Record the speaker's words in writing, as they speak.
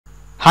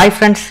Hi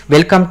friends,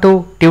 welcome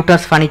to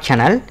Tutors Funny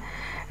channel.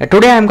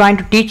 Today I am going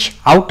to teach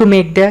how to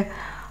make the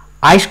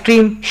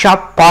Icecream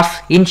Shop Pos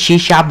in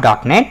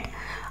C#.net.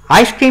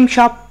 Icecream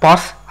Shop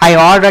Pos I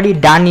already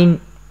done in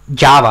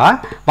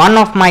Java. One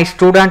of my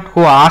student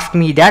who asked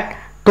me that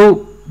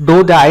to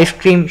do the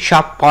Icecream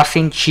Shop Pos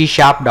in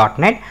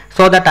C#.net,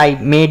 so that I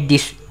made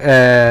this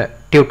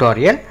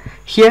tutorial.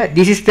 Here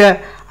this is the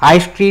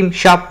Icecream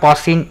Shop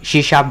Pos in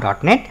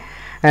C#.net.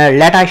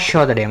 Let us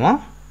show the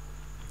demo.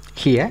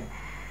 Here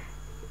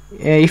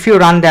if you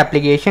run the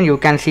application, you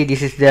can see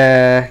this is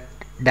the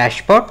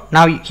dashboard.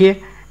 Now here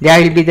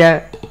there will be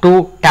the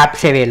two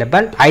tabs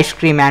available, ice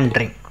cream and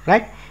drink,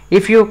 right?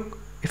 If you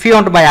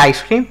want to buy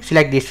ice cream,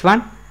 select this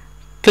one,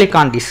 click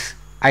on this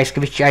ice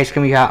cream, which ice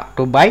cream you have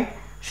to buy,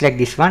 select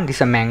this one. This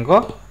is a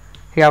mango.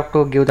 You have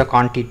to give the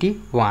quantity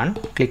 1,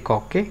 click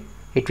OK.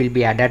 It will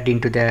be added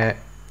into the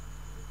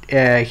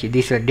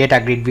this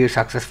data grid view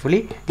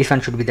successfully. This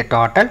one should be the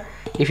total.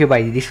 If you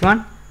buy this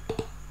one,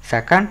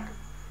 second,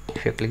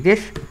 if you click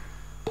this,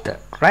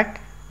 right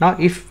now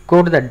if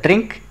go to the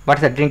drink, what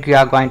is the drink you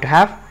are going to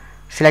have,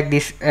 select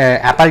this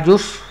apple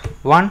juice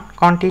 1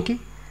 quantity,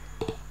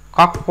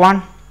 coke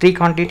 1 3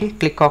 quantity,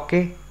 click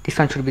OK. This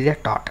one should be the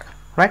total,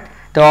 right?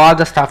 All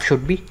the stuff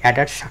should be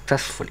added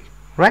successfully,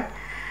 right?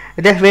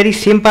 That's very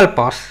simple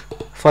pos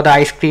for the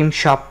ice cream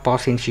shop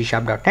pos in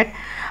C#.net.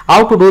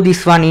 How to do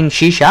this one in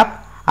C#,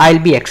 I'll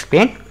be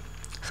explained.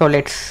 So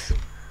let's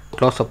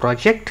close the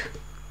project.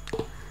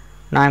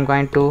 Now I'm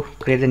going to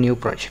create a new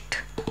project.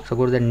 So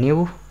go to the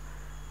new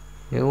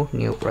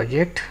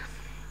project,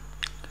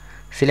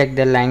 select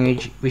the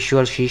language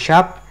Visual C#,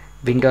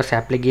 Windows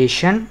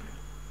application,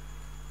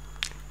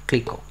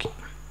 click OK.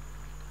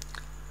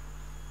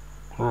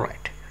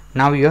 Right,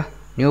 now your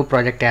new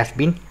project has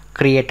been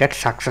created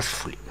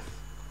successfully,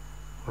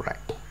 right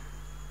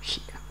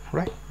here.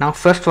 Right now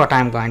first what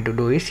I'm going to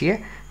do is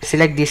here,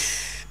 select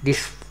this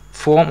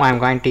form. I'm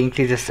going to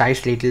increase the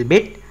size little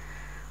bit.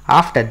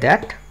 After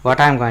that what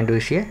I'm going to do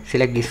is here,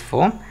 select this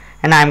form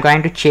and I'm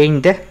going to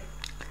change the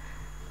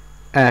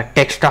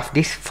text of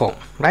this form,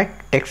 right?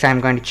 Text I'm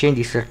going to change.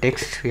 This is the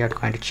text we are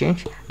going to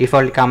change.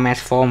 Default come as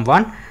form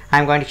 1.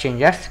 I'm going to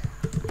change as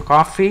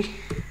coffee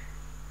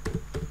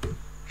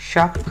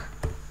shop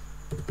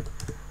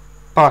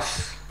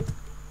pos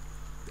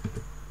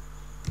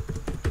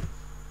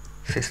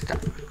system.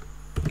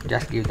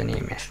 Just give the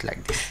name as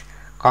like this,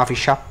 coffee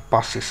shop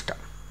pos system,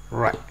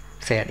 right?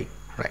 Setting,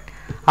 right?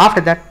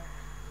 After that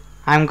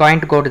I'm going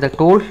to go to the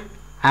tool.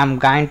 I'm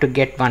going to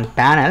get one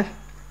panel,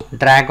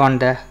 drag on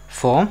the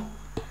form.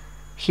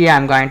 Here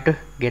I'm going to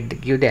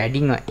give the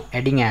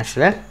heading as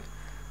well.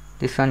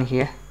 This one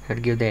here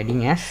should give the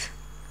heading as,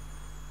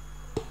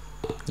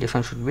 this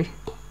one should be,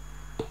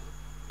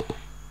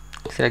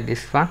 select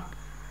this one.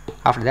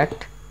 After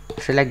that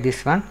select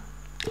this one,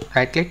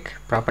 right click,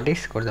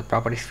 properties, go to the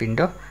properties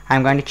window.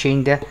 I'm going to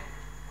change the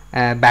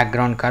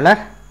background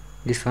color.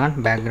 This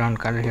one background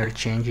color here,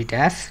 change it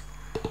as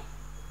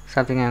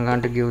something. I'm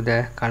going to give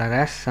the color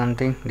as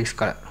something this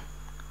color,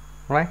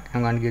 right?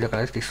 I'm going to give the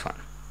color as this one,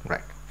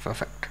 right?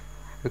 Perfect.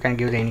 You can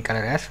give the any color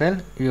as well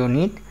you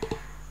need.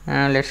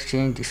 Let's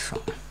change this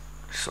one.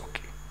 It's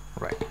okay,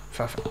 right?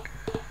 Perfect.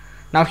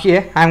 Now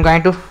here I'm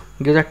going to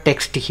give the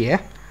text here.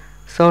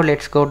 So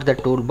let's go to the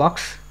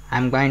toolbox.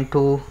 I'm going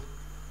to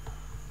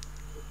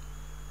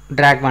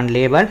drag one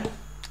label,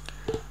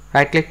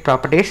 right click,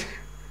 properties.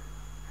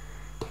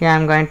 Here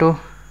I'm going to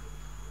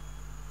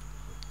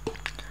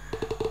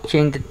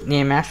change the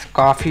name as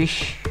coffee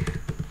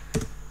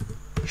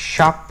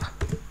shop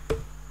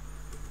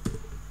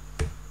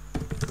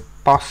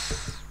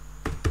pos,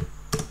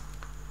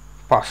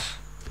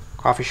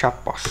 coffee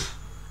shop pos,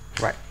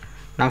 right?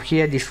 Now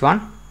here this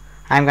one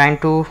I'm going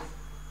to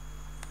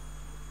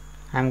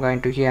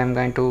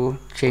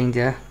change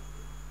the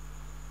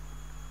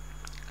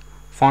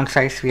font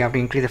size. We have to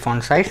increase the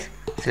font size.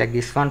 Select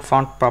this one,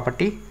 font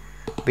property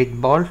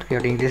with bold. You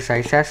have to increase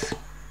the size as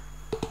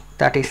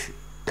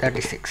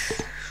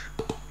 36.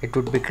 It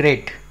would be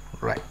great,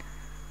 right?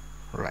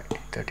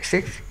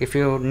 36. If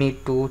you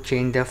need to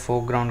change the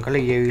foreground color,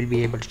 you will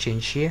be able to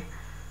change here.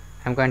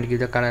 I'm going to give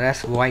the color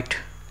as white.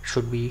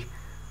 Should be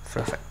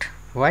perfect,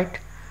 white.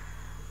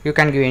 You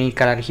can give any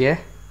color here.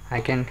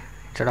 I can,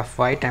 instead of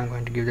white, I'm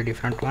going to give the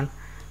different one,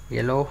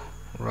 yellow,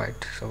 right?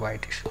 So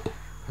white is,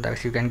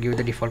 otherwise you can give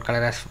the default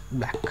color as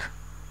black,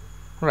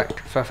 right?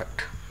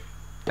 Perfect,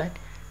 right?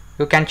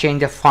 You can change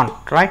the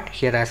font right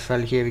here as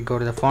well. Here we go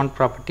to the font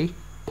property.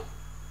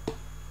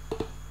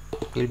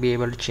 You'll be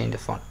able to change the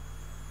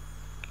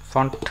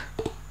font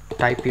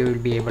type. You will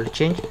be able to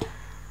change.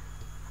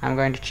 I'm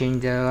going to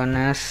change the one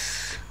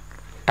as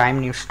Time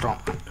New Strong.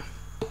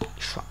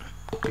 This one,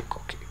 click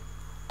OK,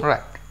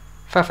 right?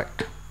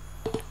 Perfect,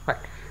 right?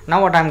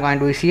 Now what I'm going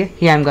to do is here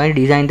I'm going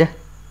to design the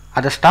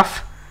other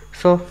stuff,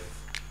 so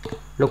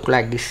look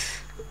like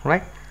this,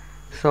 right?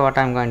 So what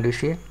I'm going to do is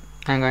here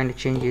I'm going to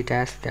change it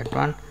as that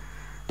one.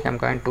 I'm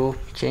going to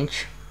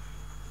change,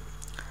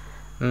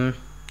 I'm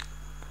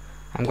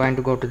going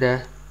to go to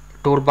the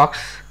toolbox.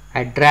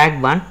 I drag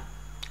one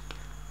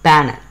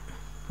panel,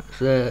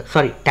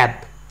 sorry,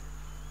 tab.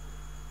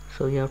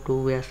 So you have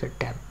to where's the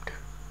tab?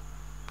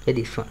 Yeah,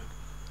 this one.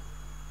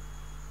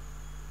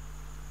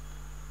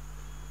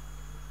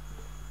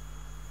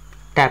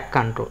 Tab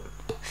control.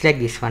 Select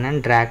this one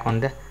and drag on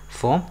the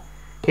form.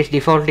 It's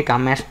defaultly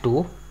come as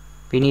 2.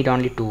 We need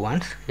only 2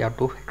 ones. You have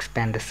to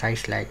expand the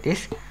size like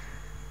this.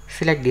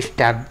 Select this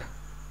tab.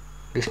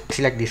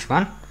 Select this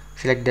one.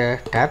 Select the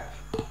tab.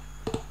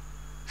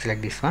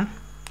 Select this one.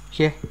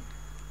 Here,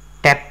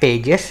 tab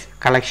pages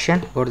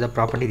collection. Go to the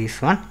property.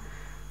 This one.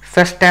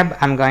 First tab,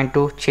 I'm going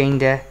to change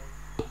the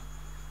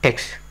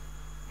text.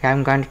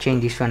 I'm going to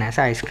change this one as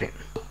ice cream.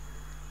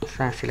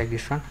 So I select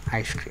this one,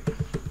 ice cream.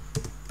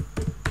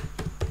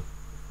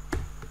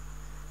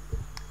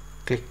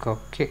 Click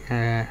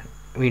OK.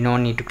 We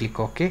don't need to click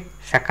OK.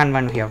 Second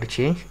one we have to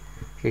change.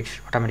 It's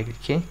automatically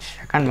changed.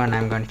 Second one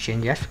I'm going to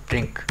change as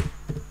drink.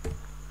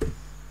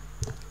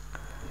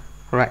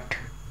 Right.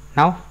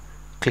 Now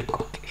click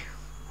OK.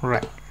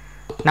 Right.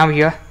 Now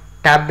here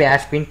tab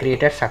has been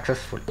created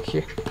successfully.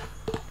 Here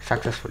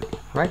successfully.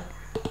 Right.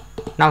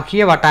 Now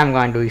here what I'm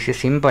going to do is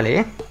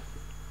simply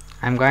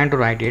I'm going to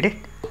write it.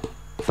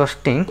 First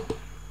thing,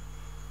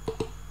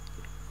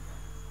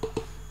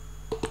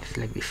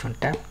 select this one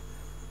tab.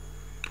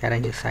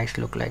 Arrange the size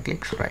look like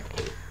this. Right.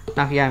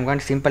 Now here I'm going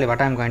to simply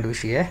what I'm going to do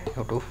is here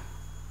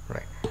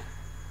right.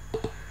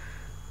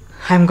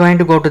 I'm going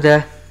to go to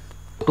the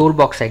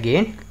toolbox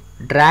again,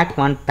 drag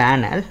one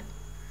panel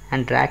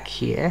and drag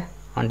here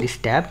on this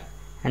tab,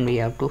 and we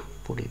have to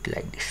put it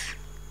like this.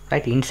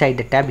 Right, inside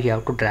the tab you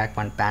have to drag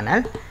one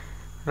panel.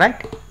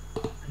 Right.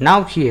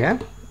 Now here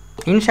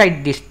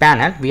inside this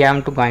panel we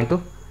are going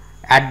to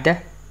add the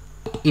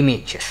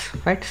images.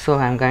 Right. So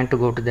I'm going to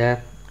go to the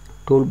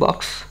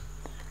toolbox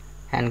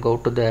and go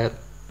to the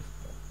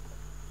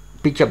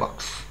picture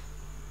box.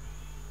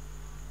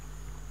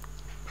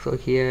 So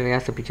here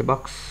where's the picture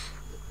box?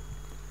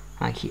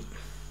 Here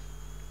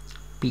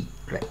P,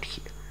 right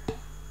here.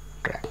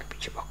 Drag the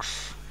picture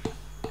box.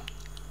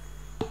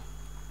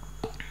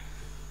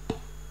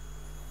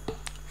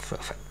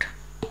 Perfect.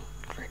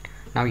 Right.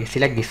 Now you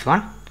select this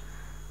one,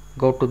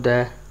 go to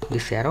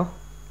this arrow,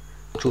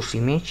 choose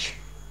image,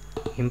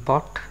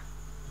 import.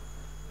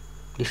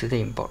 This is the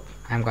import.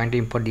 I'm going to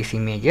import these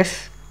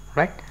images.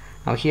 Right.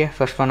 Now here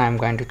first one I'm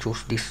going to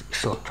choose this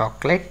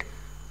chocolate.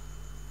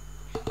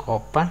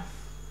 Open.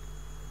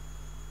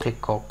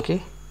 Click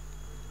OK.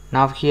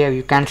 Now here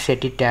you can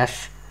set it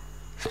as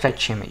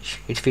stretch image.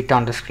 It's fit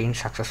on the screen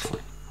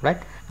successfully.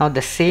 Right. Now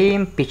the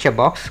same picture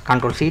box,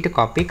 Ctrl C to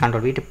copy,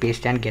 Ctrl V to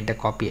paste and get the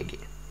copy again.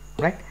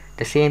 Right.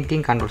 The same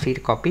thing, Ctrl C to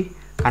copy,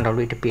 Ctrl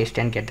V to paste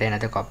and get the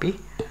another copy.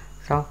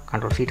 So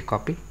Ctrl C to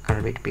copy,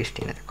 Ctrl V to paste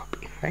another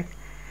copy. Right.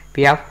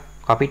 We have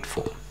copied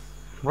 4.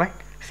 Right.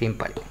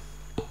 Simple.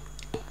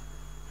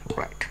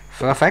 Right.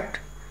 Perfect.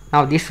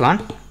 Now this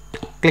one,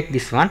 click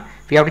this one.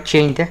 We have to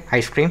change the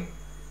ice cream.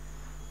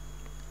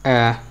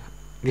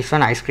 This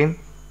one ice cream.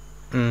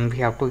 We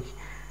have to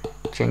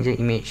change the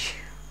image.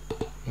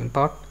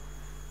 Import.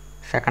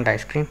 Second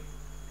ice cream.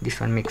 This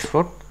one mixed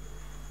fruit.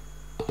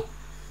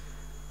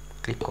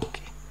 Click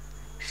OK.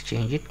 Let's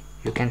change it.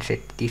 You can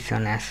set this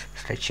one as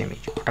stretch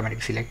image.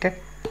 Automatically selected.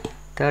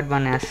 Third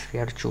one as we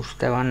have to choose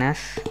the one as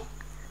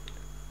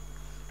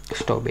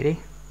strawberry.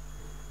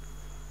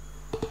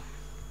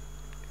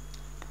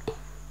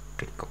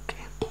 Click OK.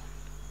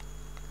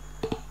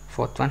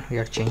 Fourth one we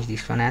have to change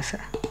this one as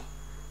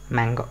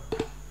mango.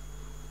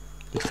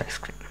 This ice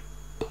cream.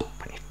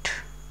 Open it.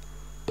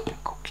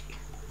 Click OK.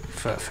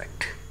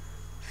 Perfect.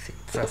 See,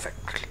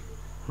 perfectly.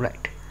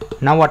 Right.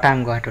 Now what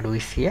I'm going to do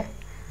is here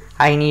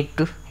I need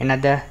to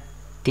another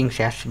things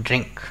as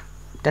drink.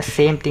 The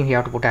same thing you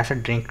have to put as a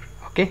drink.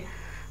 Okay.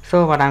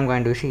 So what I'm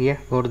going to do is here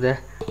go to the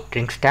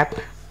drinks tab.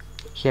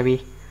 Here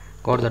we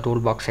go to the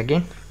toolbox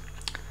again.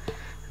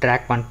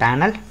 Drag one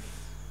panel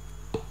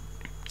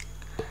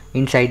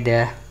inside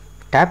the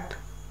tab.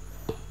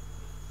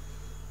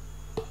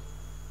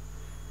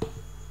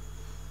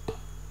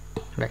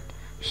 Right.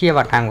 Here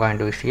what I'm going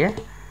to do is here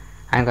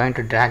I'm going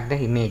to drag the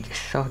images.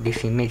 So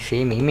this image,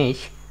 same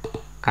image,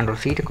 Ctrl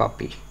C to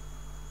copy,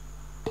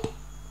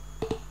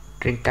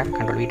 drink tab,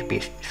 Ctrl V to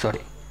paste.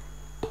 Sorry.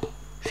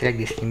 Select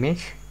this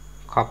image,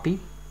 copy,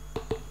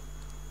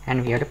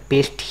 and we have to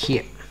paste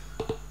here.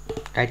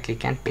 Right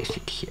click and paste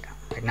it here.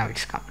 Right now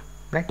it's come.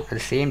 Right. So the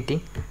same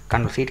thing,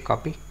 Ctrl C to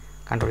copy,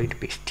 Ctrl V to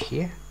paste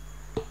here,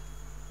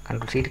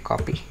 Ctrl C to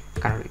copy,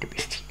 Ctrl V to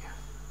paste here.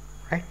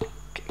 Right.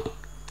 Okay.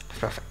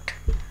 Perfect.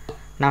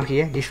 Now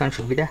here this one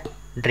should be the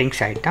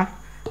drinks item.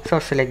 So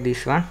select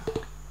this one.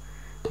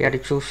 We have to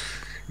choose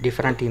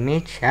different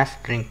image as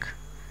drink.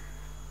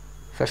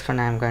 First one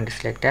I am going to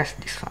select as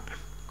this one.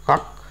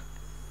 Cock.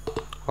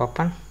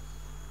 Open.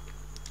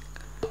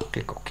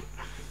 Click OK.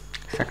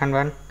 Second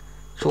one.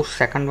 Choose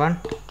second one.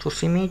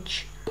 Choose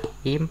image.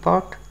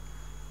 Import.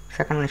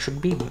 Second one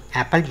should be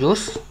apple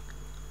juice.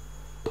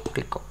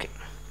 Click OK.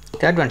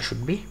 Third one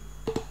should be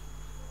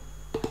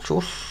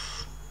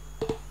choose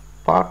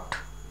pot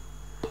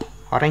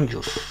orange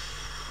juice.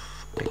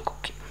 Click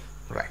OK.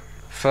 Right.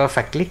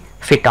 Perfectly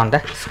fit on the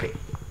screen.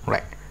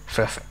 Right.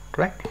 Perfect.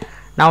 right?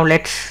 Now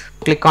let's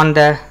click on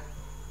the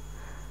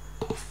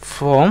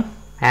form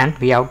and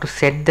we have to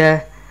set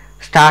the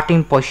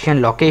starting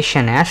position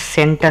location as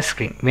center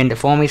screen. When the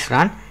form is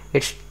run,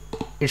 it's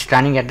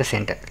running at the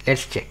center.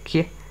 Let's check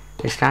here.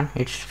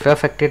 It's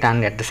perfectly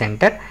run at the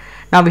center.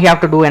 Now we have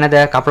to do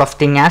another couple of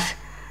things as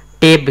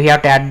tab. We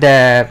have to add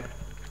the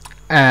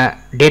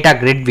data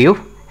grid view,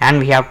 and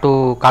we have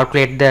to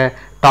calculate the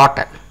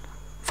total,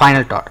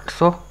 final total.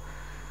 So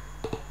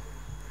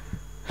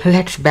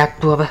let's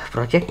back to our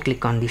project.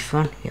 Click on this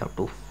one. We have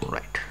to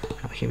write.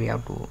 Now here we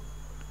have to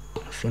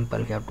simple.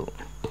 We have to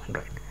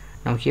write.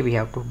 Now here we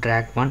have to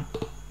drag one.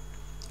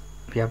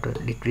 We have to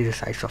decrease the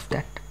size of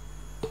that.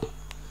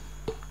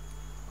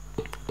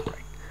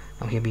 Right.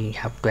 Now here we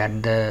have to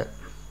add the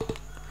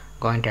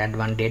going to add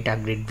one data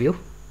grid view.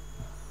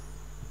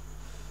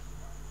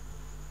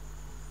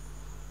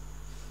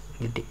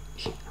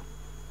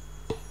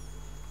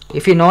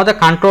 If you know the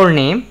control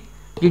name,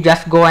 you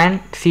just go and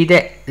see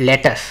the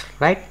letters,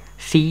 right?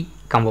 C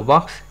combo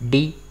box,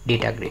 D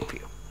data grid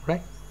view,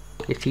 right?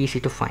 It's easy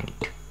to find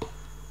it,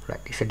 right?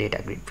 It's a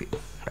data grid view,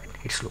 right?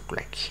 It's look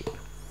like here,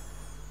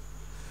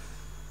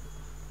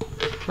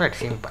 right?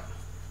 Simple,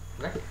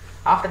 right?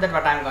 After that,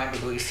 what I'm going to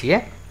do is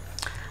here,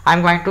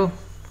 I'm going to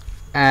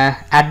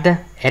add the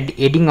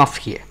heading of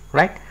here,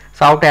 right?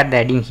 So how to add the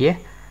heading here?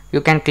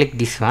 You can click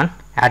this one,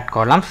 add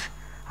columns.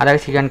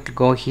 Otherwise you can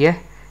go here,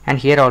 and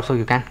here also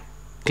you can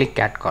click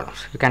add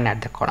columns. You can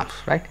add the columns,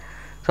 right?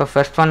 So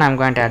first one I'm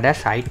going to add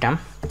as item,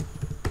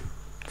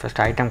 first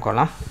item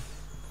column.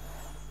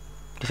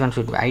 This one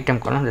should be item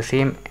column, the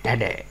same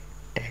add a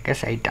tag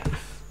as item.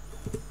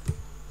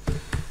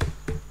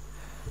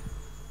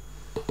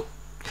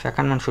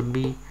 Second one should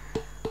be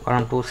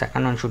column 2,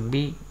 second one should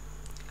be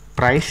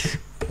price.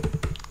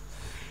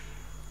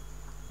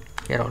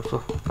 Here also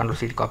Ctrl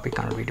C copy,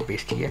 Ctrl V to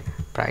paste here,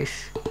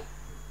 price.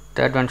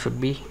 Third one should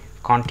be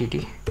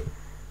quantity.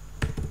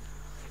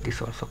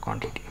 This also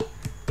quantity.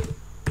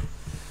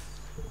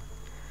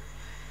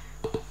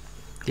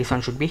 This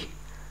one should be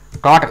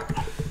total.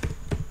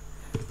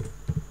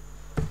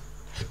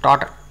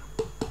 Total.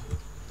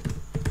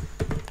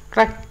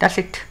 Right, that's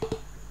it.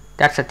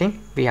 That's the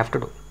thing we have to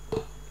do.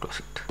 Close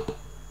it.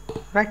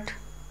 Right,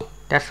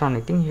 that's the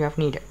only thing you have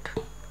needed.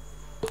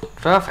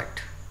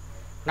 Perfect.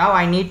 Now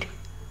I need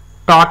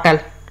total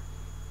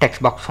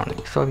text box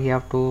only. So we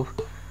have to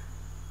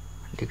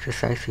decrease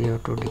size here,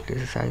 to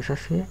decrease the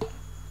sizes here.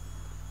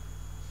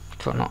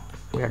 So no,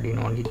 we are doing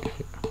only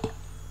here.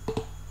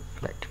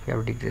 Right, we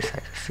have to decrease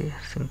sizes here,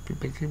 simple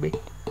little bit.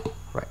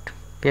 Right,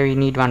 here we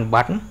need one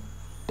button.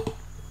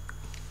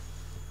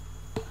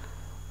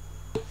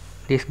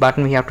 This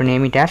button we have to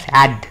name it as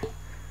add.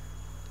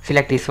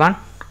 Select this one,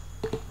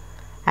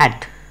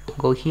 add.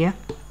 Go here.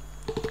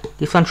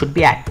 This one should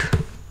be add.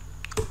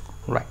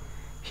 Right,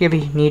 here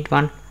we need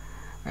one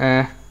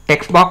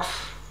text box.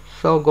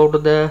 So go to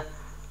the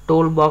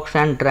toolbox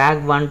and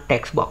drag one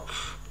text box.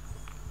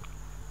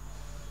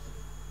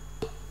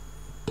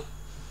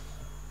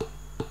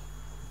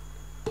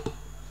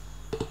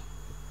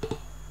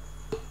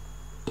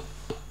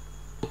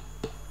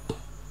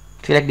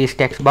 Select this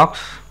text box,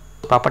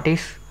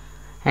 properties,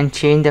 and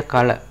change the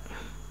color.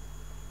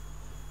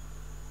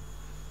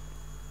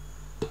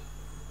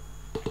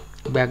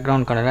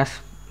 Background color as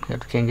you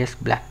have to change as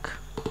black.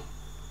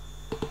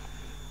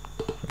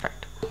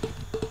 Right.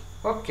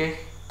 Okay.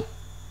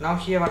 Now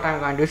here what I'm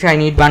going to do is I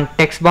need one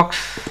text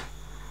box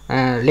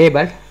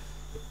label.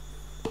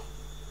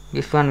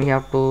 This one we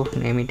have to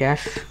name it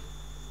as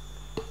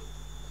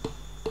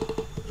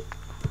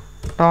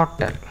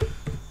total.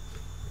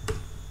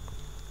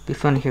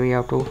 This one here we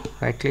have to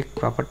right click,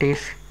 properties.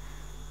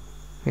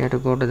 We have to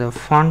go to the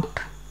font,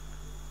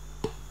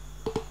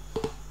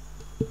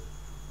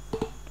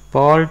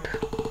 bold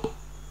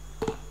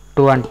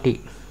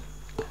 20.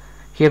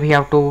 Here we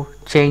have to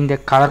change the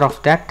color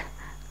of that.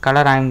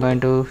 Color I am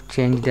going to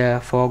change the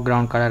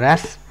foreground color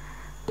as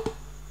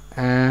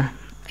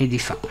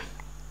this one.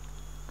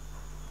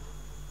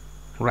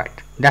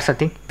 Right, that's the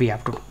thing we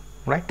have to do.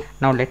 Right,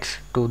 now let's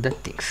do the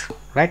things.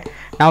 Right,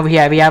 now we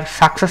have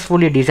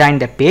successfully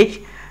designed the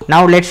page.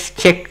 Now let's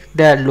check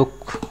the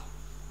look.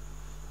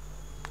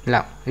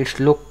 Now it's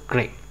look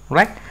great.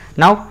 Right,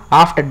 now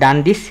after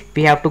done this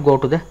we have to go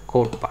to the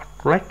code part.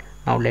 Right,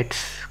 now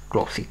let's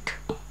close it,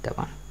 the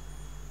one.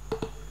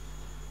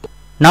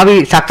 Now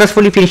we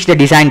successfully finished the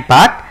design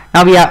part.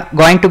 Now we are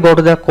going to go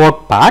to the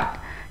code part.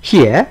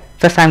 Here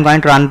first I am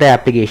going to run the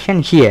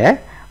application.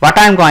 Here what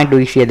I am going to do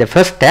is here the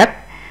first step.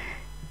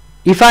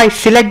 If I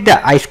select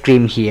the ice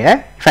cream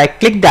here, if I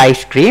click the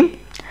ice cream,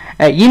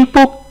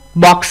 input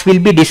box will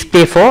be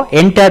displayed for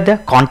enter the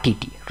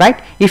quantity. Right,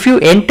 if you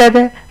enter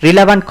the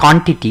relevant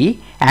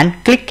quantity and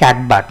click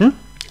add button,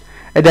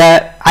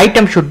 the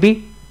item should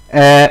be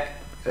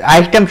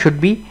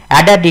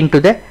added into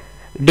the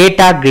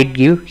data grid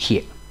view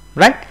here.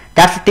 Right,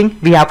 that's the thing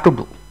we have to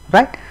do.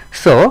 Right,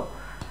 so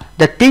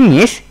the thing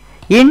is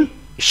in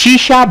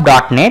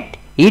C#.NET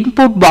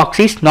input box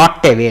is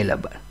not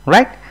available.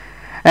 Right,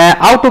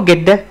 how to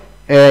get the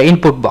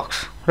input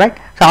box? right?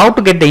 So how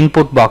to get the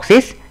input box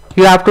is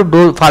you have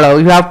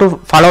to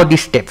follow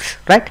these steps,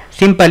 right?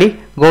 Simply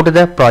go to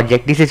the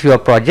project. This is your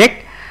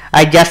project.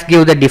 I just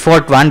give the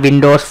default one,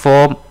 Windows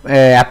Form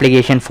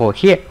application 4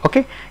 here.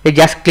 Okay, you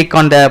just click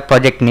on the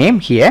project name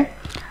here,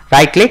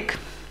 right click,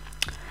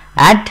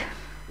 add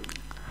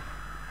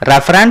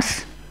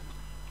reference.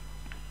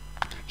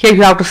 Here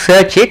you have to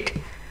search it,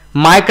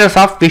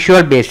 Microsoft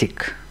Visual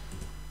Basic.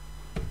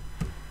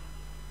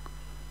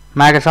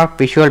 Microsoft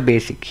Visual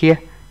Basic, here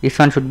this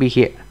one should be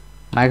here,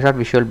 Microsoft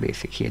Visual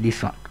Basic, here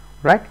this one,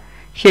 right?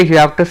 Here you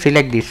have to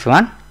select this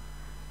one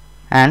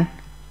and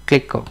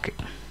click OK,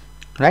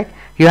 right?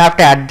 You have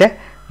to add the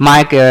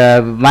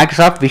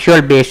Microsoft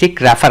Visual Basic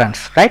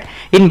reference, right?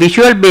 In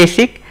Visual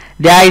Basic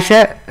there is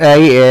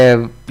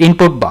a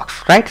input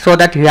box, right? So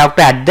that you have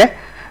to add the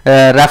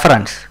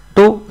reference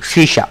to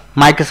C#,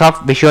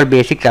 Microsoft Visual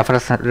Basic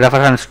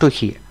reference to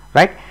here,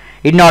 right?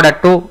 In order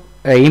to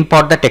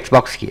import the text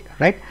box here,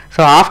 right?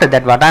 So after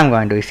that, what I am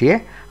going to do is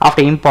here,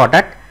 after import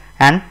it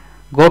and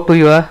go to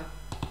your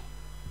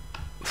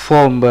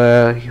form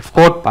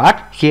code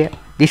part here.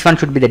 This one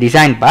should be the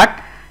design part.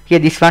 Here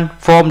this one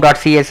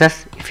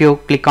form.css. If you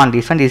click on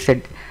this one, this is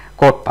a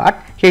code part.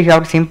 Here you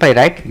have to simply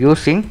write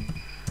using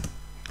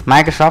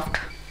Microsoft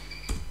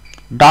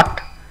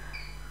dot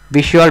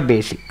Visual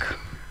Basic.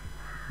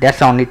 That's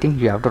the only thing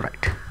you have to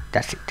write.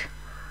 That's it,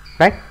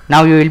 right?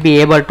 Now you will be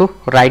able to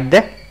write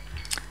the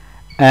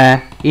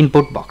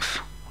input box,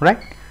 right?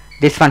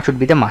 This one should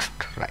be the must,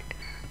 right?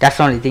 That's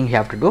the only thing you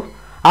have to do.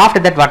 After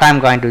that, what I am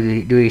going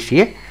to do is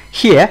here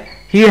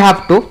you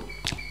have to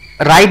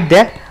write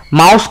the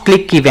mouse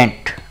click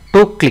event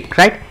to click,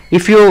 right?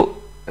 If you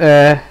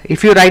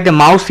write the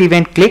mouse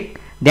event click,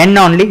 then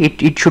only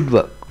it should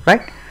work,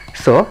 right?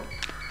 So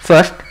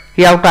first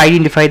you have to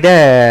identify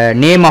the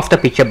name of the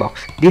picture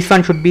box. This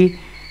one should be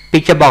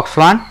picture box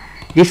 1,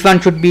 this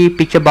one should be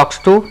picture box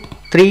 2,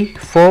 3,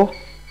 4,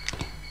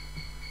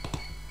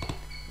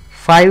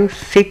 5,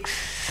 6,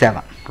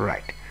 7,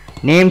 right?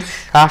 Names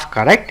are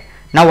correct.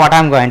 Now what I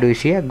am going to do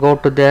is here, go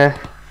to the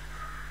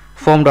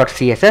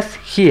form.css.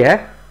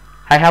 Here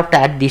I have to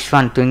add this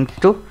one thing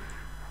to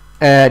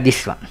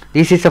this one.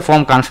 This is a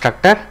form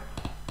constructor.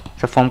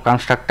 It's a form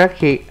constructor.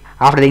 Here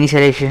after the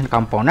initialization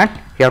component,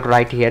 you have to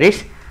write here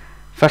is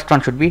first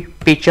one should be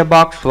picture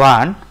box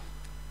 1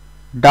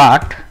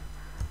 dot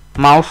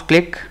mouse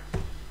click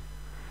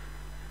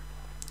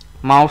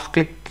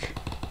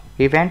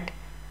event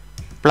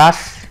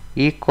plus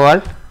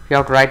equal, you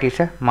have to write is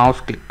a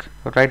mouse click.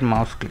 You write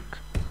mouse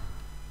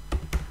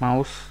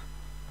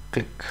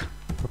click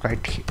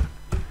right here,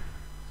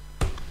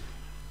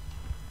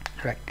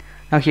 right?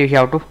 Now here you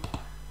have to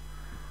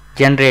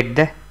generate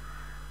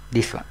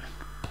this one,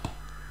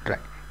 right?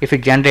 If you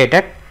generate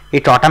it,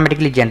 it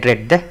automatically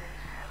generate the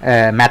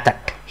method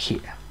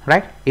here,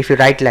 right? If you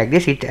write like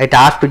this, it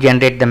asks to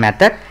generate the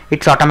method.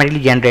 It's automatically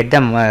generate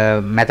the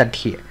method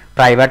here,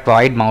 private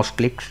void mouse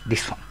clicks,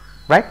 this one,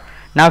 right?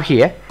 Now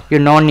here you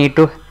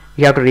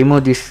have to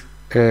remove this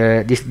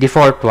this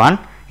default one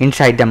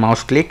inside the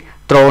mouse click,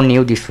 throw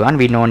new this one,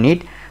 we no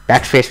need,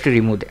 backspace to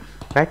remove them,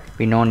 right?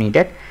 We no need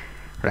it,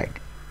 right?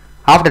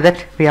 After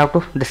that we have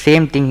to the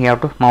same thing, you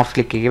have to mouse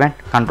click event,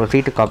 Ctrl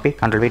C to copy,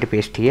 Ctrl V to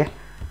paste here,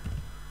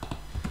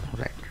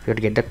 right? You have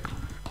to get the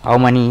how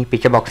many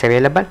picture box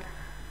available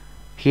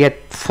here,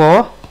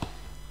 4,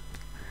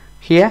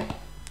 here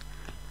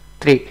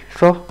 3,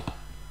 so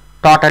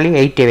totally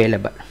 8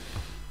 available,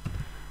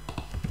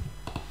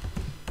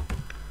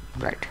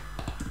 right?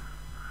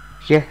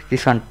 Here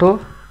this one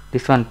 2,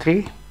 this one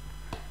 3,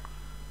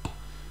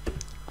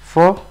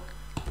 4,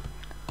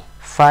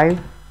 5,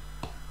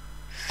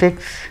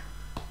 6,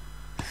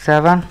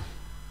 7,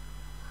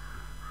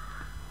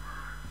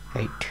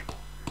 8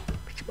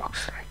 picture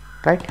box,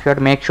 right? You have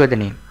to make sure the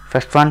name.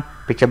 First one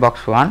picture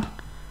box 1,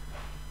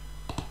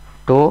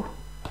 2,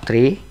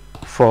 3,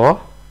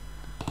 4,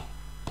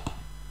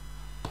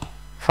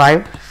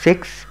 5,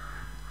 6,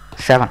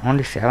 7,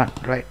 only 7,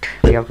 right?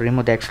 We have to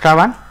remove the extra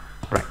one,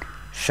 right?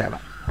 7,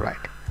 right?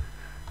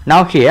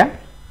 Now here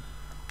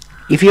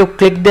if you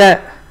click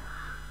the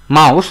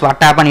mouse,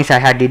 what happen is I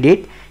had did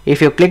it.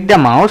 If you click the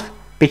mouse,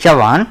 picture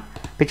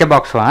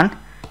box 1,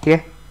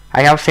 here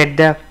I have set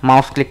the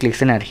mouse click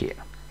listener here.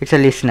 It's a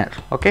listener,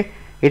 okay?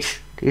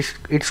 It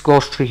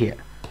goes to here.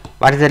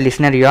 What is the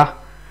listener you are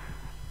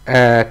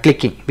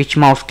clicking? Which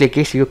mouse click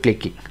is you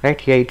clicking, right?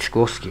 Here it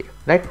goes here,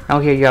 right? Now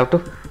here you have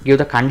to give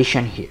the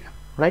condition here,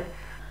 right?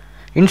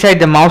 Inside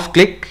the mouse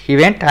click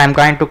event, I am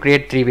going to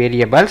create 3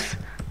 variables.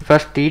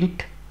 First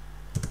int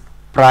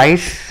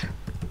price,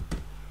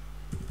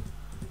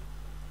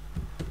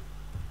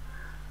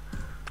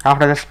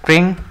 after the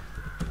string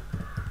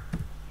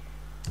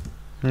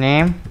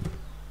name,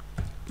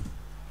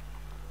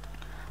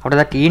 after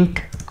that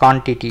int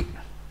quantity,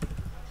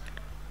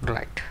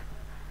 right?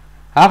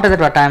 After that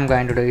what I am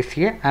going to do is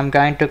here I am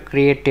going to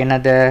create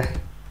another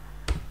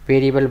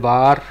variable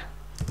var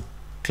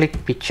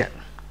click picture.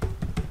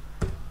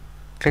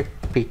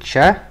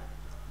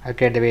 I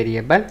create the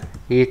variable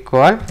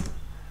equal, you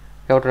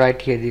have to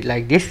write here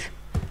like this,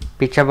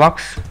 picture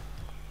box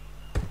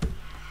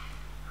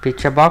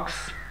picture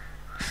box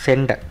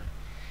sender,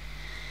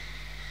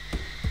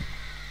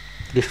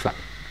 this one,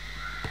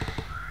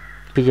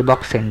 picture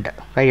box sender,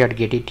 right? You have to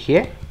get it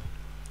here.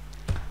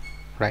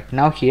 Right,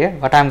 now here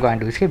what I am going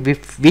to do is here,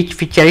 which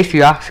picture is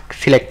you are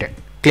selected,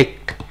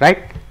 clicked, right?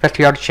 First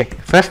you have to check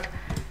first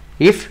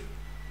if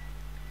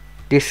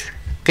this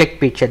click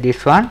picture,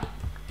 this one,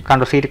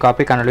 Ctrl C to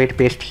copy, Ctrl V to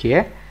paste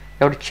here,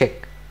 you have to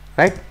check,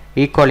 right?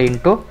 Equal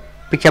into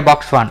picture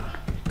box 1,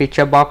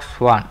 picture box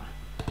 1,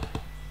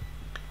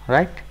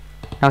 right?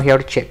 Now you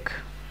have to check,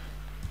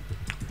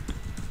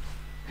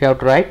 you have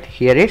to write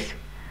here is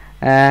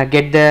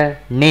get the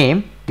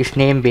name, this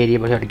name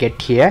variable you have to get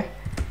here.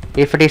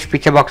 If it is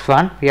picture box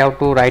 1, we have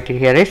to write it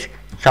here is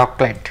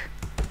chocolate,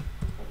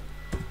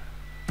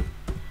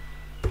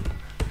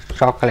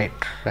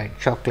 right?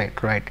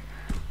 Chocolate, right?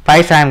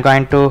 Price I am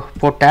going to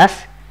put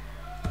as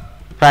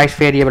price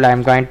variable. I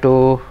am going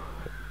to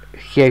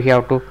here you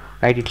have to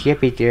write it here.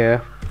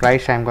 Picture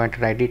price I am going to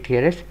write it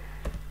here is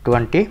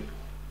 20.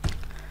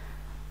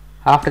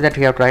 After that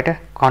we have to write a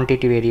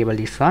quantity variable,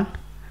 this one,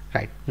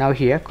 right? Now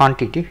here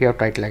quantity you have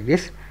to write like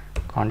this,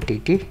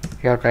 quantity,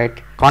 you have to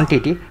write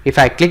quantity. If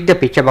I click the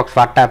picture box,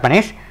 what happen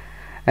is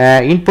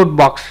input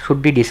box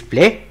should be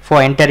display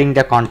for entering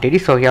the quantity.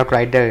 So you have to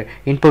write the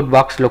input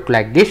box look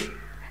like this.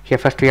 Here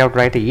first we have to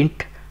write a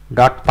int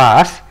dot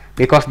pass,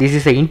 because this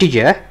is a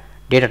integer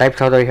data type,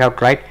 so you have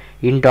to write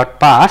int dot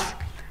pass.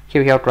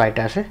 Here we have to write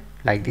as a,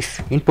 like this,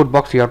 input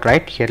box you have to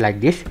write here like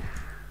this,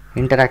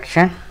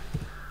 interaction,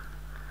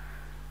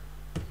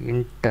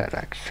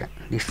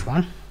 this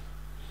one,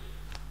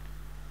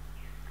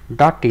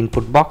 dot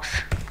input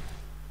box,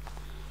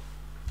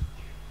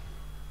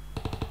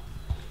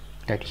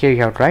 that here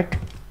you have to write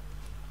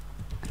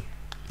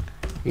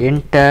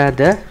enter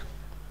the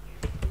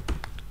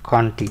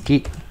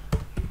quantity,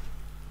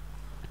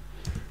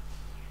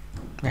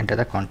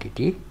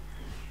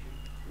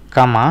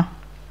 comma,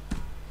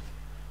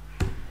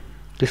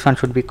 this one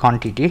should be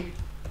quantity,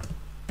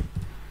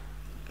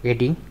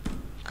 heading,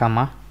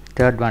 comma,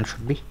 third one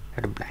should be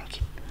at a blank,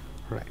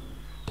 right?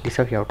 This is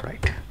how you have to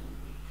write.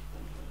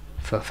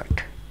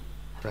 Perfect,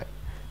 right?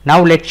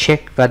 Now let's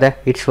check whether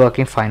it's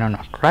working fine or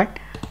not, right?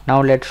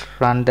 Now let's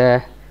run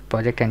the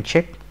project and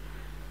check.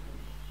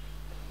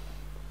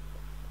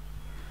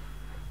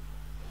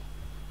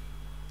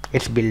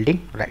 It's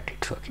building, right?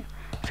 It's working.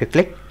 If you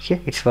click here,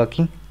 it's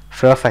working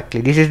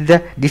perfectly.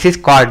 This is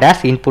called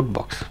as input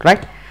box,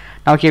 right?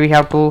 Now here we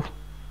have to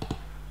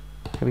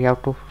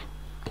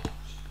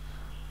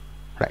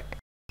right.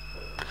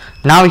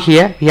 Now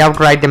here we have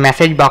to write the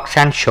message box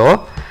and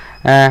show.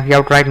 You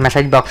have to write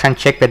message box and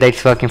check whether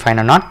it's working fine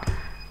or not.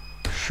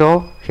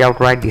 So you have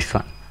to write this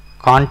one,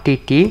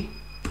 quantity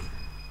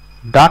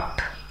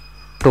dot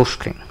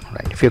toString,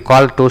 right? If you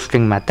call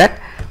toString method,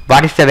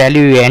 what is the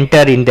value you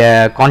enter in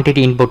the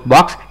quantity input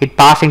box, it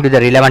passing to the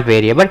relevant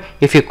variable.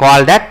 If you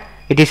call that,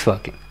 it is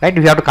working, right?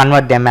 We have to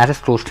convert them as a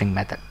toString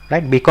method,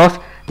 right? Because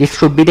this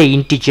should be the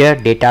integer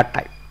data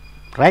type,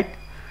 right?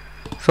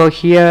 So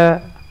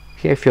here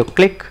if you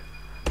click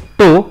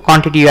 2,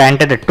 quantity you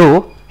enter the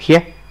 2,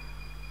 here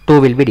 2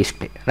 will be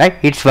displayed, right?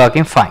 It's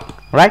working fine,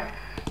 right?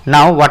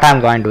 Now what I'm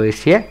going to do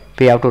is here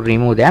we have to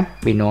remove them,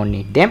 we don't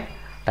need them,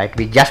 right?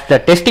 We just the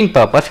testing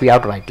purpose we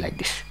have to write like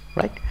this,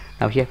 right?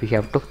 Now here we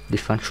have to,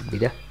 this one should be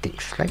the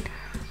things, right?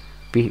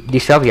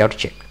 This how we have to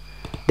check.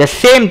 The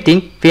same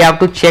thing we have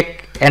to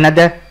check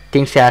another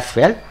things as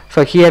well.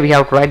 So here we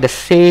have to write the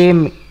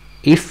same.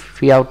 If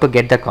we have to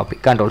get the copy,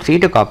 Ctrl C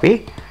to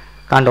copy,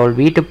 Ctrl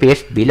V to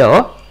paste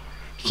below.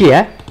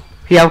 Here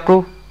we have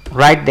to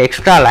write the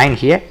extra line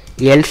here,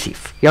 else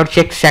if. You have to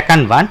check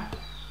second one,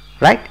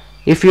 right?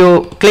 If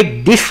you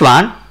click this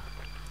one,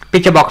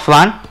 picture box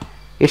 1,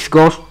 it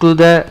goes to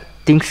the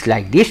things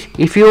like this.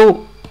 If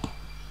you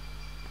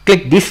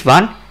click this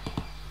one,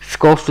 it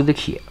goes to the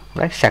here,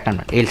 right? Second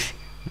one, else.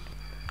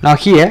 Now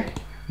here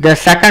the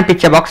second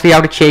picture box we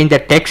have to change the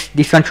text.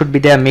 This one should be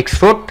the mixed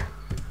fruit,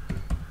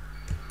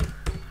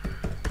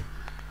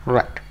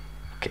 right?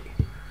 Okay,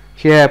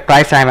 here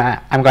price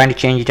I'm going to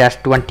change it as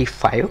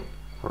 25,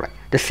 right?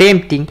 The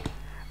same thing,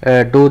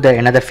 do the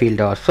another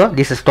field also.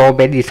 This is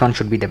strawberry, this one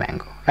should be the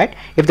mango, right?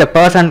 If the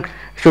person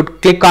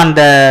should click on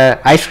the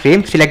ice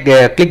cream, select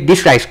the click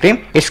this ice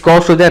cream, it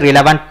goes to the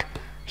relevant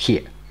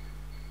here.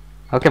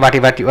 Okay,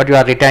 what you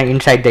are written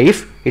inside the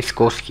if, it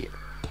goes here,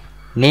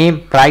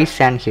 name,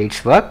 price, and here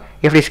it's work.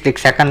 If it is click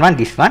second one,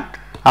 this one,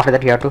 after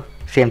that you have to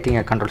same thing,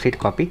 Ctrl C to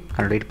copy,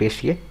 Ctrl V to paste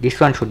here. This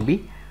one should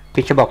be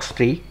picture box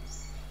 3.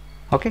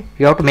 Okay,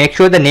 you have to make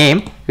sure the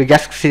name, you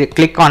just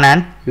click on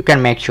and you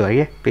can make sure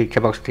here,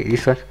 picture box 3,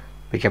 this one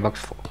picture box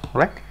 4,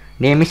 right?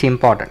 Name is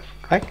important,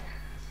 right?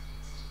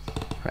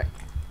 Right,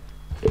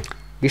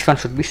 this one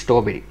should be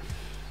strawberry.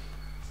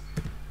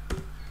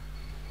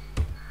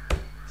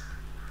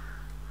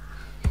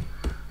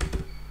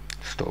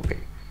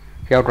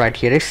 You have to write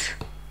here is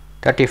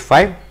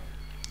 35,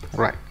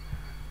 right?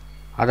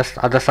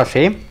 Others are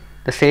same.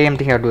 The same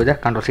thing you have to do the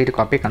Ctrl C to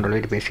copy, Ctrl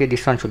V to paste here.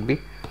 This one should be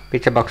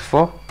picture box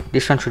 4.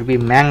 This one should be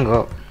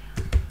mango,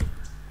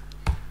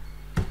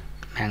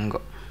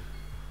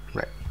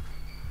 right?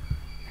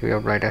 we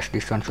have write as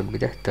this one should be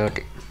the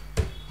 30.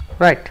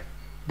 Right,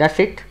 that's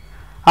it.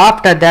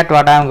 After that,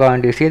 what I am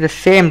going to see the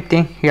same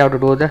thing, you have to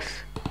do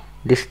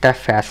this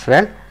stuff as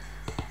well.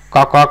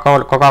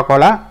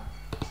 Coca-Cola,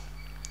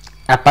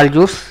 apple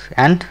juice,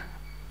 and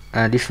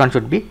this one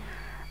should be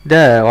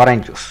the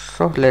orange juice.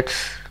 So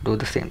let's do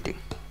the same thing.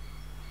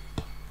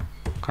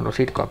 Control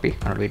C to copy,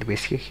 Control V to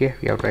paste here.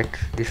 We have to write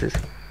this is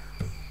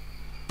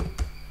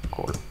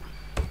cola.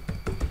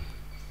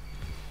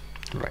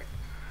 Right.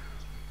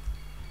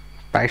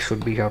 Price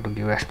should be, you have to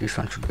give as this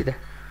one should be the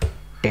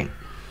 10.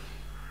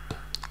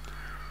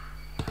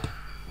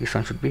 This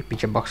one should be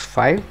picture box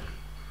 5.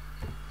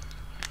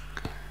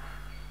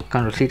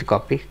 Control C to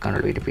copy,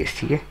 Control V to paste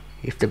here.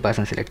 If the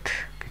person selects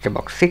picture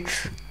box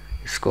 6,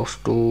 this goes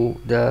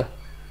to the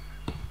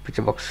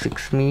picture box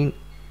 6 mean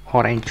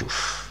orange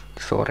juice.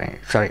 So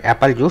sorry,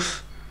 apple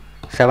juice.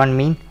 7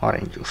 mean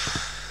orange juice.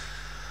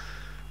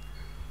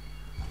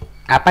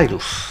 Apple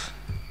juice.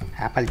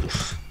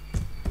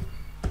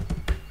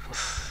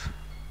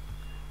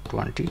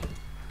 20.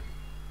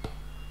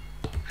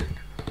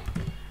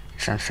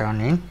 7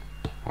 mean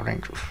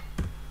orange juice.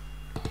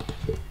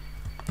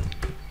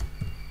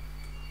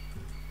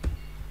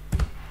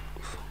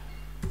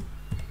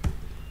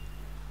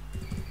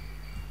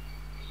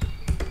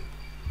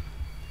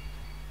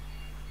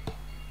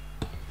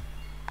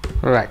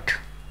 Right,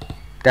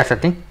 that's the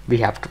thing we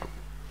have to do.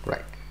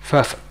 Right,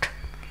 perfect.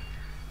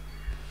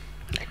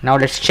 Now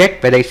let's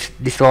check whether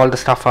this all the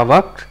stuff are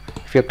worked.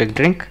 If you click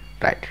drink,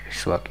 right,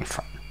 it's working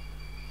fine.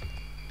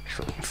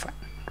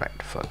 Right,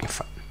 working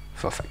fine.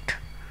 Perfect.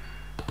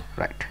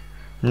 Right,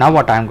 now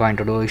what I'm going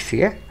to do is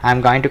here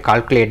I'm going to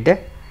calculate the,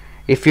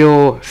 if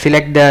you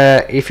select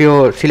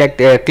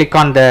click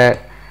on the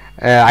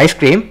ice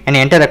cream and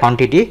enter the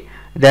quantity,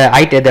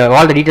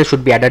 all the details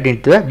should be added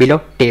into the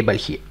below table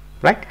here.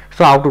 Right,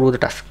 so how to do the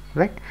task.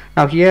 Right,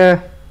 now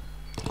here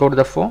go to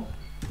the form,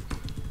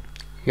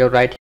 you're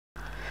right.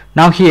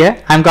 Now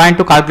here I'm going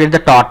to calculate the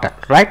total.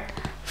 Right,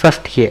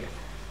 first here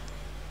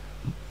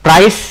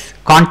price,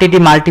 quantity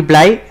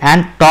multiply,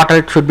 and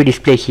total should be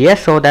displayed here.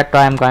 So that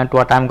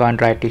what I'm going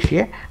to write is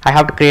here I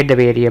have to create the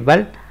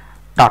variable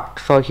tot.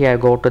 So here I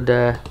go to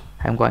the,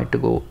 I'm going to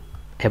go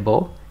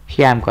above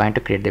here, I'm going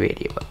to create the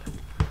variable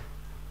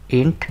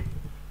int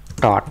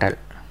total.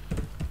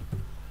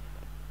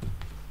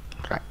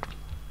 Right,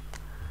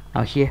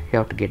 now here you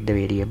have to get the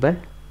variable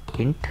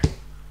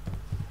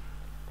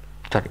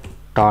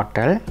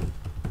total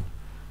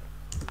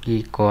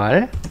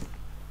equal,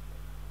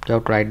 you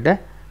have to write the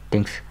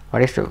things.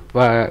 What is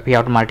we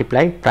have to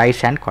multiply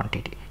price and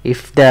quantity.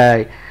 If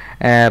the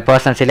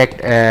person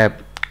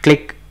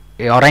click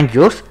orange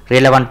juice,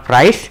 relevant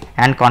price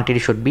and quantity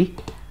should be,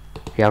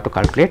 we have to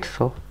calculate.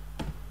 So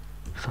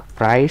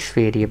price,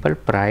 variable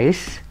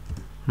price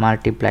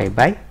multiply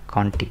by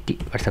quantity.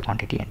 What's the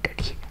quantity entered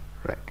here?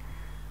 Right,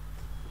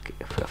 okay,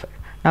 perfect.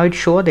 Now it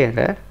show the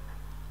error.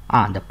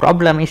 The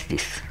problem is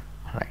this.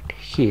 Right,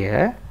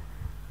 here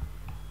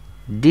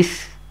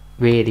this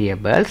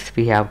variables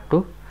we have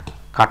to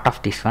cut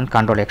off this one,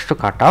 Control X to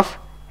cut off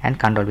and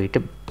Control V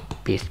to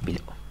paste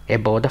below.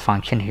 Above the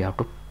function you have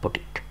to put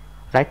it.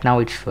 Right, now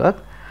it's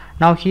work.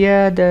 Now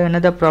here the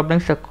another problem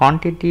is the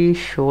quantity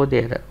show the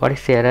error. What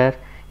is the error?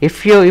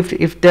 If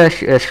the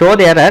show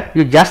the error,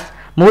 you just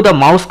move the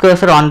mouse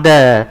cursor on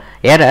the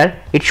error,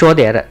 it show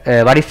the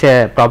error. What is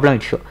the problem?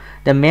 It show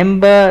the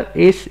member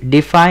is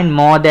defined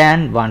more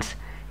than once.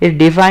 It's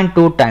defined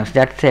 2 times.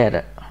 That's the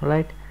error.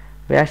 Right,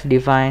 where's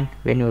defined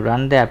when you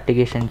run the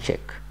application check.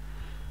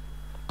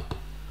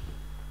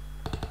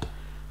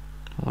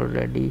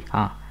 Already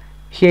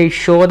here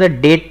show the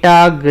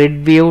data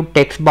grid view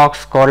text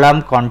box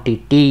column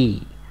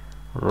quantity.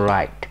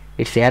 Right,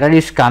 its error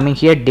is coming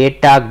here,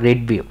 data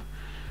grid view.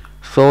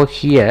 So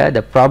here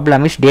the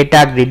problem is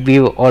data grid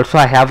view. Also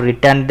I have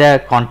written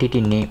the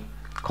quantity name,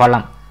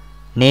 column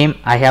name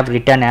I have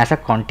written as a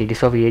quantity.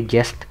 So we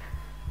just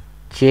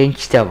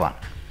change the one,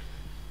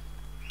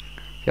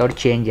 you have to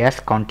change as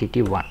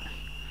quantity 1.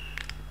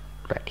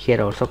 Right,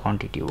 here also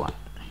quantity 1,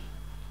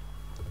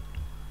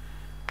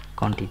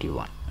 quantity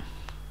 1,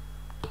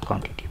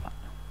 quantity 1,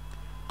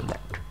 that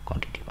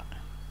quantity 1.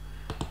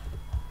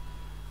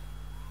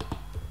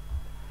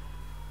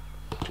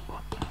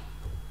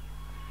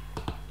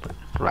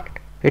 Right,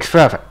 it's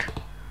perfect.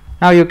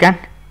 Now you can,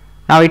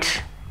 now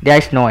there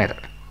is no error.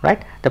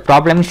 Right, the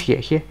problem is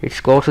here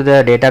it goes to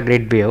the data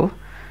grid view,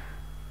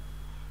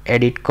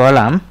 edit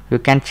column, you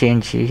can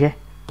change here,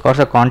 goes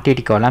the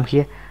quantity column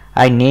here,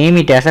 I name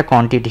it as a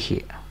quantity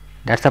here.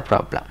 That's the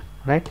problem.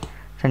 Right,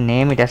 so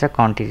name it as a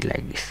quantity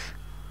like this.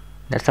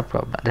 That's the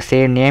problem. The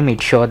same name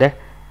it show the,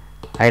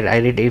 I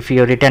read, if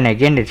you return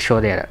again it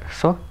show the error.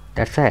 So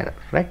that's the error.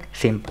 Right,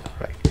 simple.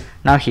 Right,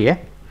 now here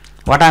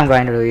what I'm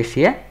going to do is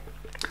here,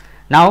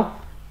 now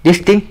this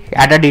thing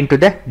added into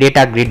the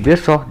data grid view.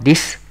 So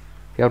this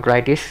you have to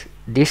write is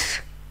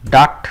this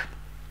dot,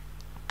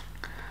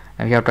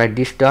 and we have to write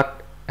this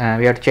dot,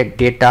 we have to check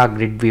data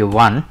grid view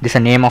 1. This is the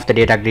name of the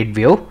data grid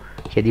view.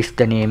 Here this is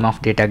the name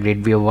of data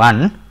grid view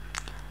 1.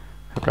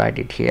 Write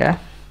it here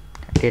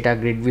data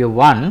grid view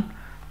 1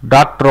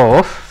 dot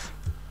rows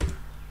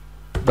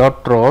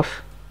dot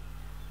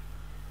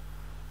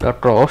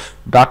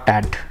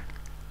add,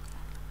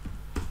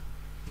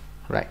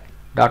 right,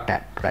 dot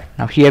add. Right,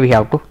 now here we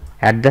have to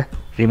add the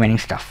remaining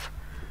stuff.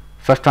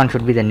 First one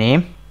should be the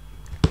name,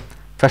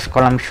 first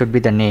column should be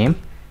the name,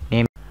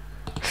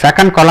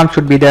 second column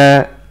should be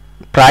the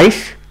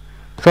price.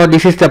 So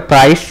this is the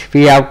price,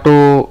 we have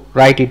to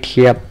write it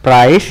here,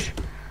 price.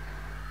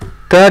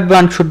 Third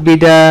one should be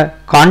the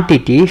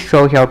quantity,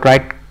 so you have to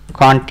write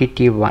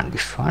quantity 1,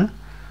 this one.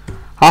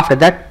 After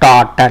that,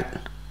 total,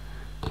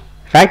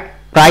 right,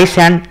 price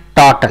and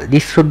total,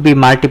 this should be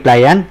multiply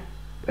and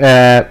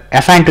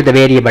assigned to the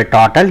variable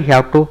total. You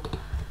have to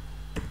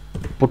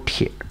put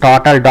here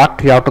total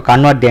dot, you have to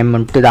convert them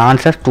into the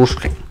answers to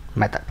string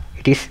method,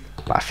 it is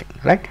passing,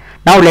 right.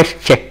 Now let's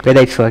check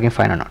whether it's working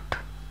fine or not.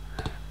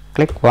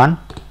 Click 1,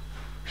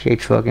 here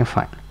it's working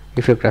fine.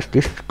 If you press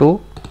this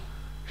 2,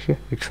 here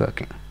it's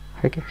working.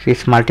 Okay, so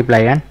it's multiply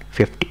and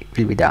 50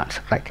 will be the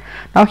answer, right.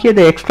 Now here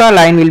the extra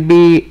line will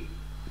be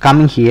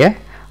coming here.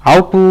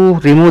 How to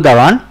remove the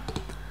one?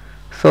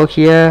 So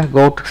here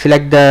go to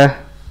select the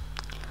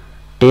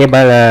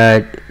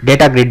table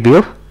data grid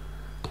view,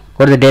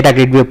 go to the data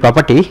grid view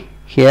property,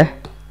 here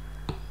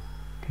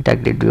data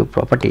grid view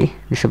property,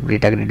 this is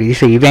data grid view,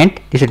 this is event,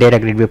 this is data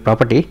grid view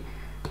property.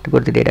 To go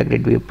to the data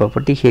grid view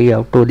property, here you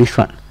have to this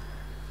one,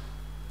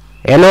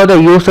 allow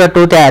the user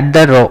to add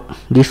the row,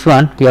 this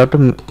one you have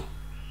to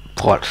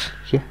false.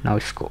 Here now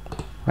it's go,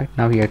 right.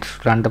 Now here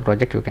it's run the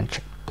project, you can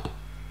check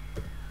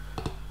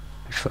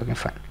it's working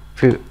fine.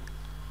 If you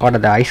order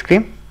the ice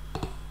cream,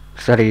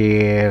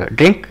 sorry,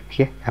 drink,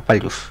 here apple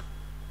juice,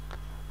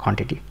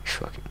 quantity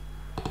is working,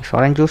 it's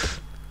orange juice,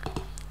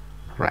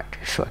 right,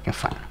 it's working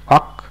fine.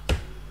 Cock,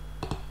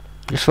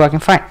 it's working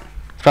fine,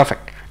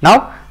 perfect.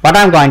 Now what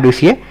I'm going to do is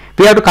here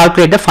we have to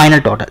calculate the final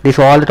total. This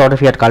all the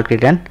totals we have to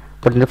calculate and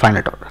put in the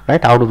final total,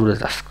 right. How to do the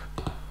task,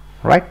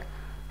 right,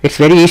 it's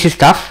very easy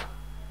stuff.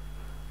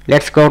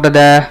 Let's go to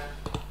the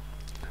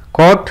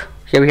code.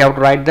 Here we have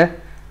to write the,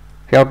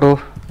 we have to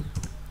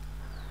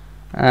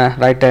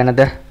write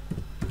another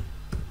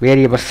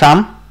variable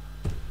sum.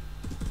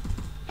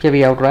 Here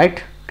we have to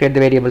write, create the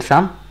variable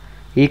sum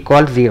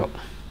equals 0,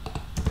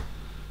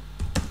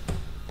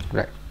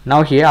 right.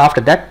 Now here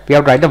after that we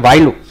have to write the while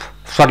loop,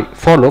 sorry,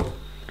 for loop,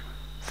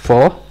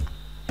 for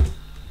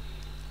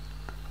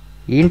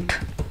int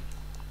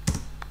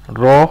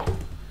row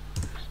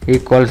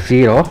equals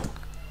 0.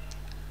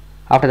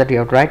 After that you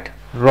have to write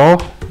row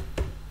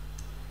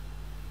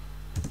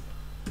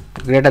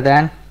greater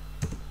than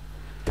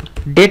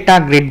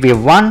data grid view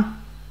 1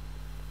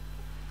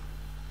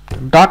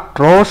 dot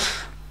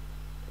rows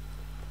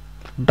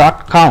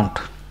dot count.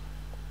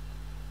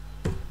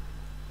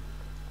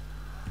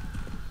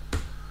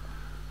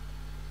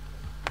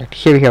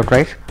 Here we have to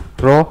write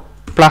row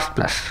plus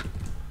plus.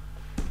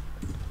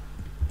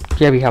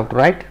 Here we have to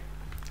write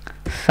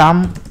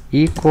sum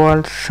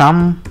equals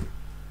sum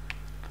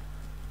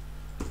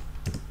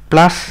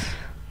plus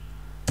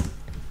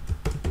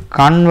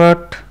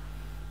convert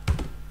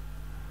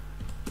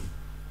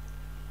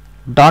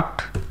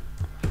dot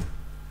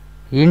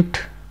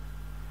int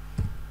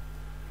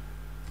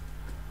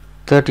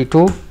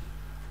 32.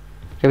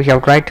 Here we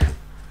have to write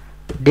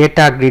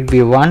data grid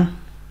view 1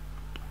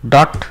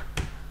 dot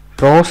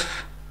rows,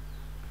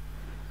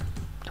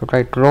 so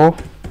write row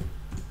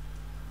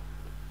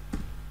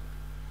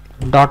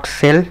dot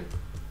cell.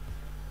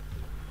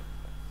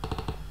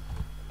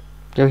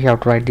 Here we have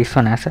to write this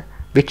one as a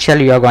which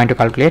cell you are going to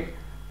calculate,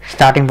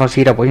 starting from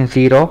 0 position,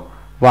 0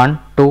 1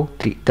 2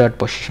 3, third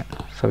position.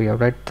 So we have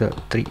to write the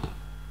 3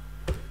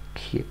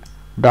 here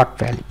dot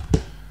value.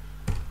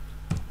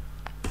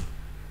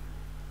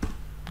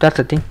 That's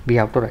the thing we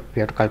have to write.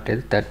 We have to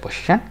calculate the third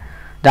position.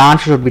 The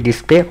answer should be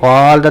displayed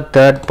all the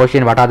third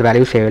position, what are the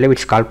values available, which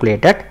is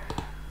calculated,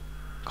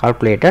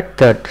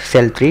 third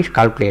cell 3 is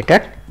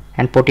calculated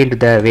and put into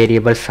the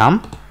variable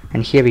sum.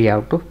 And here we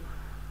have to,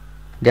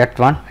 that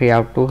one we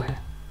have to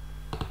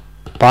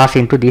pass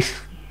into this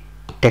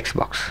text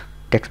box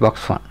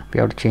 1. We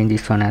have to change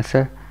this one as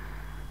a,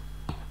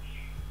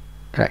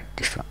 right,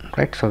 this one,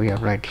 right. So we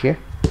have right here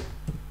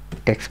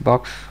text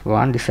box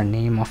 1, this is the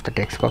name of the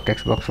text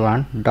box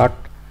 1 dot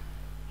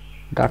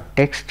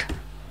text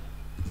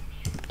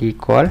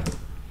equal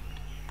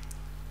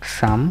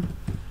sum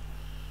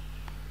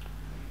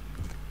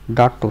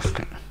dot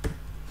toString.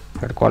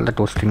 We have to call the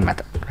toString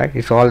method, right.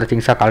 It's all the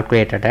things are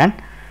calculated and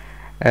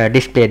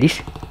display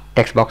this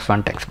text box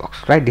 1 text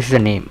box, right. This is a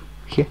name,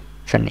 here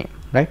it's a name,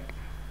 right,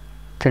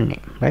 it's a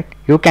name, right.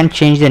 You can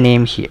change the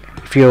name here.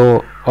 If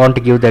you want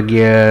to give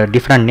the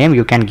different name,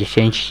 you can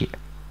change here,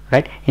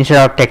 right.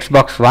 Instead of text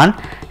box 1,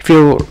 if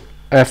you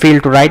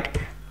feel to write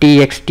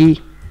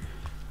txt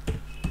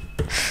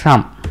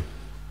sum,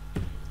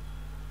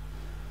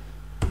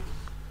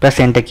 press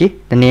enter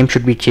key, the name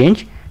should be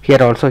changed.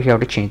 Here also you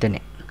have to change the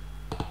name,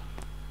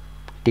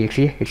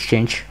 txt, it's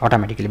changed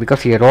automatically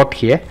because you wrote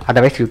here.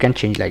 Otherwise you can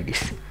change like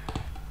this,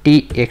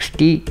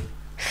 txt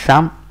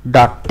sum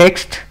dot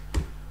text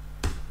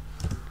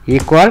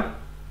equal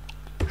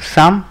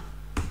sum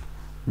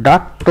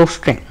dot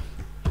toString.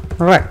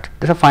 Right,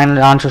 the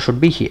final answer should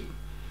be here.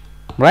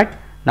 Right,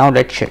 now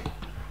let's check.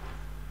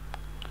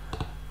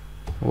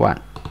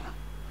 1.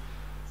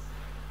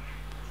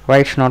 Why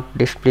it's not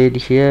displayed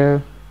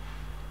here?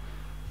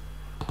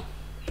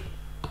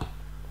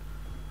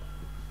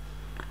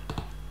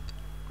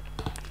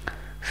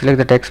 Select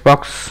the text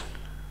box.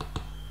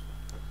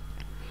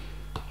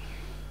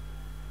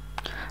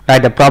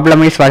 Right, the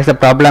problem is, what is the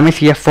problem is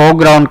here?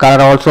 Foreground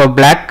color also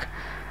black,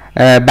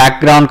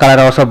 background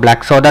color also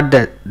black, so that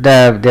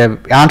the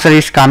answer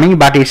is coming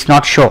but it's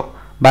not show.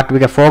 But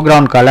with the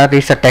foreground color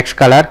is a text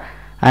color,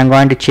 I'm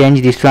going to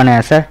change this one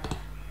as a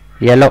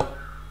yellow.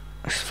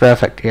 It's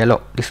perfect,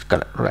 yellow, this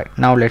color. Right,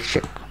 now let's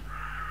check.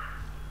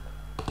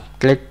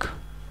 Click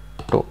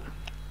to.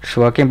 It's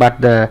working,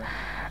 but the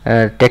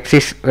text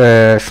is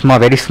small,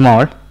 very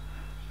small,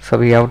 so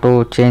we have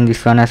to change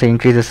this one as a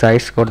increase the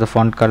size. Go to the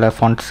font color,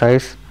 font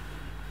size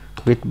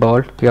with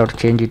bold, we have to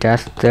change it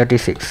as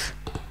 36,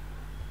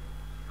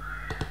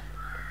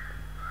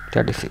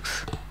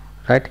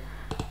 right,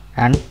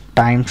 and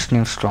Times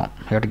New Roman.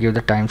 You have to give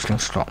the Times New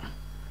Roman.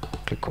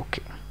 Click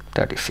OK.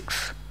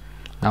 36.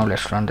 Now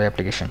let's run the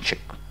application. Check.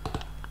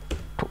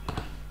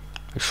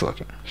 It's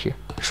working here.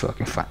 It's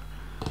working fine.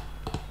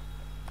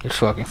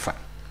 It's working fine.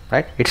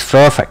 Right? It's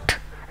perfect.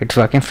 It's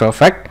working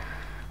perfect.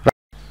 Right.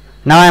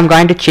 Now I'm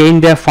going to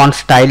change the font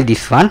style.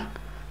 This one.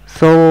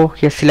 So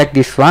here select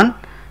this one.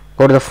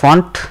 Go to the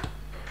font.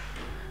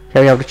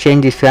 Here we have to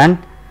change this one.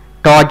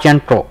 Torch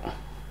and Pro.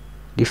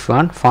 This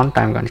one font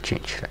I'm going to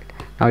change. Right.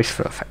 Now it's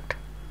perfect.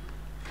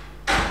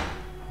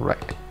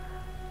 Right.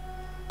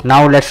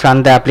 Now let's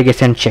run the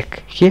application.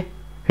 Check. Here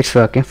it's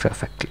working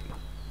perfectly.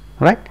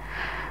 Right.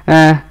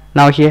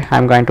 Now here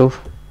I'm going to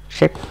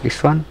check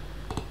this one.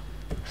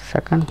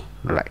 Second.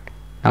 Right.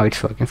 Now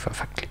it's working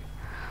perfectly.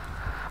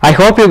 I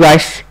hope you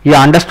guys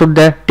understood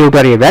the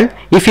tutorial well.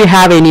 If you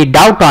have any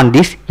doubt on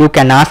this, you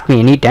can ask me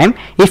anytime.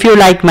 If you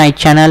like my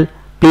channel,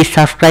 please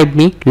subscribe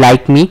me,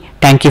 like me.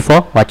 Thank you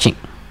for watching.